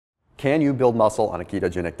Can you build muscle on a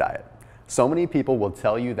ketogenic diet? So many people will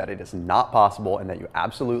tell you that it is not possible and that you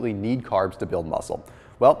absolutely need carbs to build muscle.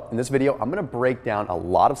 Well, in this video, I'm going to break down a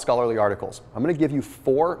lot of scholarly articles. I'm going to give you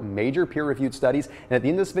 4 major peer-reviewed studies, and at the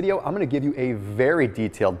end of this video, I'm going to give you a very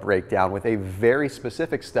detailed breakdown with a very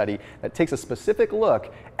specific study that takes a specific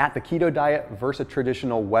look at the keto diet versus a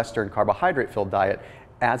traditional Western carbohydrate-filled diet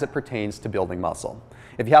as it pertains to building muscle.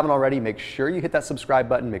 If you haven't already, make sure you hit that subscribe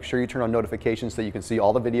button, make sure you turn on notifications so you can see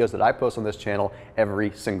all the videos that I post on this channel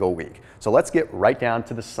every single week. So let's get right down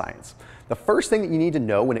to the science. The first thing that you need to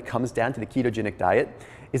know when it comes down to the ketogenic diet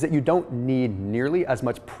is that you don't need nearly as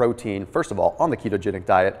much protein, first of all, on the ketogenic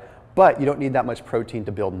diet, but you don't need that much protein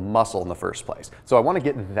to build muscle in the first place. So I want to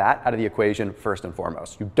get that out of the equation first and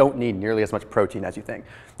foremost. You don't need nearly as much protein as you think.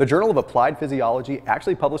 The Journal of Applied Physiology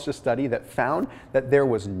actually published a study that found that there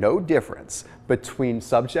was no difference between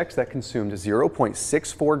subjects that consumed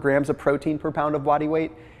 0.64 grams of protein per pound of body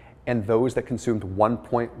weight and those that consumed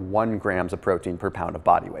 1.1 grams of protein per pound of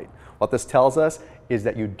body weight. What this tells us is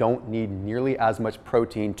that you don't need nearly as much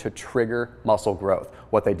protein to trigger muscle growth.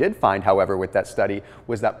 What they did find, however, with that study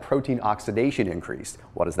was that protein oxidation increased.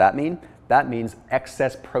 What does that mean? That means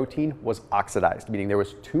excess protein was oxidized, meaning there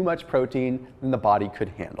was too much protein than the body could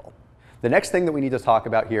handle. The next thing that we need to talk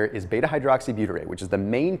about here is beta-hydroxybutyrate, which is the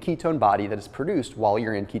main ketone body that is produced while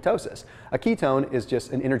you're in ketosis. A ketone is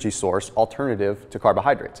just an energy source alternative to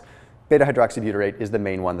carbohydrates. Beta-hydroxybutyrate is the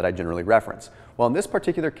main one that I generally reference. Well, in this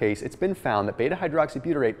particular case, it's been found that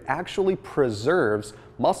beta-hydroxybutyrate actually preserves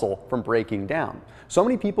muscle from breaking down. So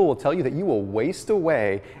many people will tell you that you will waste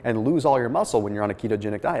away and lose all your muscle when you're on a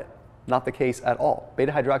ketogenic diet. Not the case at all.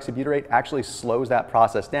 Beta-hydroxybutyrate actually slows that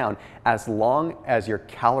process down as long as your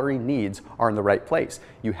calorie needs are in the right place.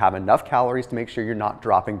 You have enough calories to make sure you're not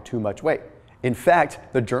dropping too much weight. In fact,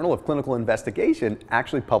 the Journal of Clinical Investigation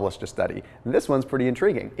actually published a study. This one's pretty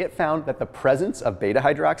intriguing. It found that the presence of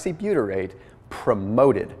beta-hydroxybutyrate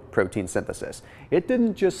promoted protein synthesis. It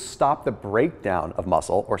didn't just stop the breakdown of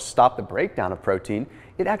muscle or stop the breakdown of protein,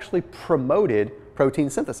 it actually promoted protein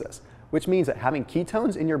synthesis, which means that having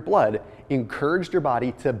ketones in your blood encouraged your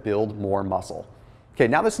body to build more muscle. Okay,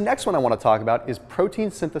 now this next one I want to talk about is protein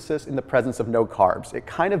synthesis in the presence of no carbs. It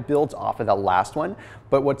kind of builds off of the last one,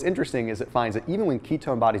 but what's interesting is it finds that even when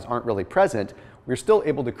ketone bodies aren't really present, we're still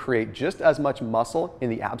able to create just as much muscle in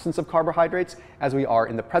the absence of carbohydrates as we are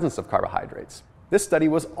in the presence of carbohydrates. This study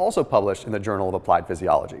was also published in the Journal of Applied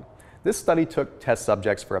Physiology. This study took test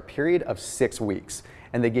subjects for a period of 6 weeks,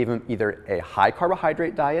 and they gave them either a high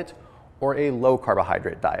carbohydrate diet or a low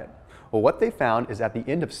carbohydrate diet. Well, what they found is at the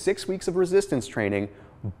end of 6 weeks of resistance training,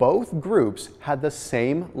 both groups had the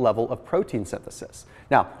same level of protein synthesis.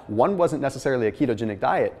 Now, one wasn't necessarily a ketogenic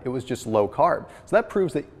diet, it was just low carb. So that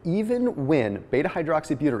proves that even when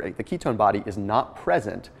beta-hydroxybutyrate, the ketone body, is not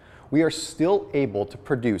present, we are still able to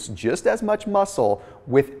produce just as much muscle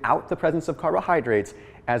without the presence of carbohydrates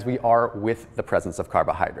as we are with the presence of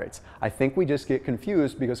carbohydrates. I think we just get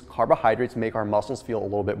confused because carbohydrates make our muscles feel a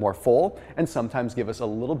little bit more full and sometimes give us a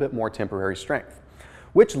little bit more temporary strength.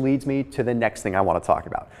 Which leads me to the next thing I want to talk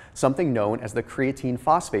about, something known as the creatine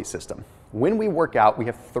phosphate system. When we work out, we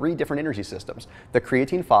have 3 different energy systems. The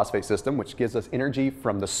creatine phosphate system, which gives us energy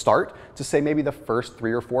from the start to say maybe the first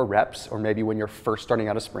 3 or 4 reps, or maybe when you're first starting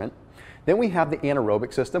out a sprint. Then we have the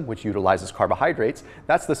anaerobic system, which utilizes carbohydrates.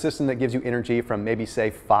 That's the system that gives you energy from maybe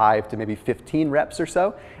say 5 to maybe 15 reps or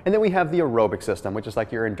so. And then we have the aerobic system, which is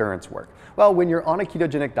like your endurance work. Well, when you're on a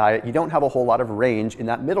ketogenic diet, you don't have a whole lot of range in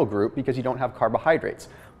that middle group because you don't have carbohydrates.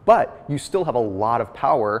 But you still have a lot of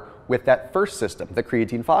power with that first system, the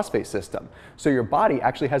creatine phosphate system. So your body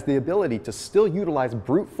actually has the ability to still utilize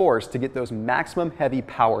brute force to get those maximum heavy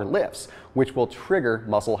power lifts, which will trigger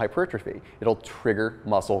muscle hypertrophy. It'll trigger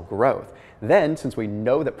muscle growth. Then, since we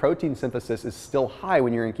know that protein synthesis is still high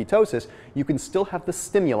when you're in ketosis, you can still have the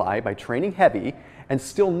stimuli by training heavy and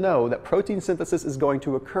still know that protein synthesis is going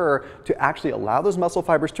to occur to actually allow those muscle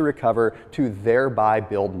fibers to recover to thereby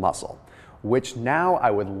build muscle. Which now I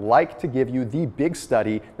would like to give you the big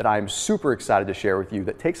study that I'm super excited to share with you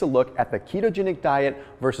that takes a look at the ketogenic diet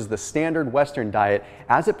versus the standard Western diet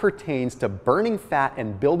as it pertains to burning fat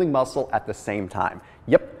and building muscle at the same time.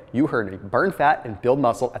 Yep, you heard me, burn fat and build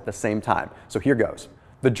muscle at the same time. So here goes.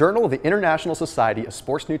 The Journal of the International Society of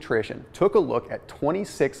Sports Nutrition took a look at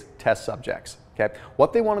 26 test subjects. Okay?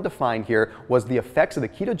 What they wanted to find here was the effects of the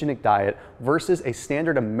ketogenic diet versus a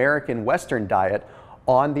standard American Western diet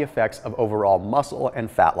on the effects of overall muscle and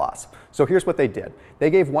fat loss. So here's what they did. They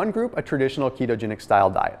gave one group a traditional ketogenic style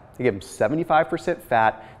diet. They gave them 75%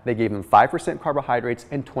 fat, they gave them 5% carbohydrates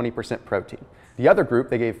and 20% protein. The other group,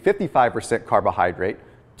 they gave 55% carbohydrate,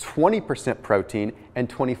 20% protein, and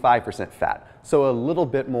 25% fat. So a little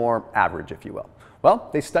bit more average, if you will. Well,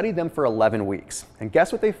 they studied them for 11 weeks. And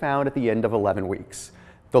guess what they found at the end of 11 weeks?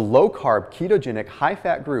 The low-carb, ketogenic,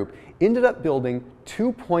 high-fat group ended up building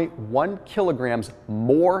 2.1 kilograms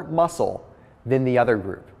more muscle than the other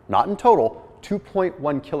group. Not in total,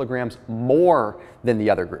 2.1 kilograms more than the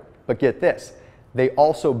other group. But get this, they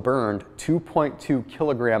also burned 2.2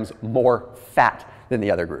 kilograms more fat than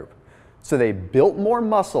the other group. So they built more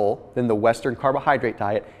muscle than the Western carbohydrate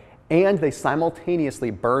diet, and they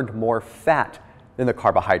simultaneously burned more fat than the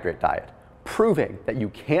carbohydrate diet, proving that you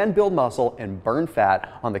can build muscle and burn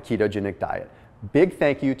fat on the ketogenic diet. Big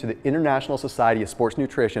thank you to the International Society of Sports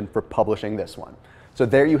Nutrition for publishing this one. So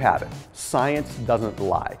there you have it. Science doesn't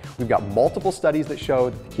lie. We've got multiple studies that show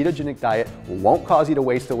that the ketogenic diet won't cause you to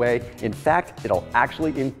waste away. In fact, it'll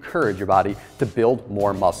actually encourage your body to build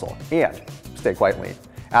more muscle and stay quite lean.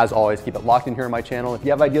 As always, keep it locked in here on my channel. If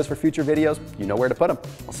you have ideas for future videos, you know where to put them.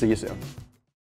 I'll see you soon.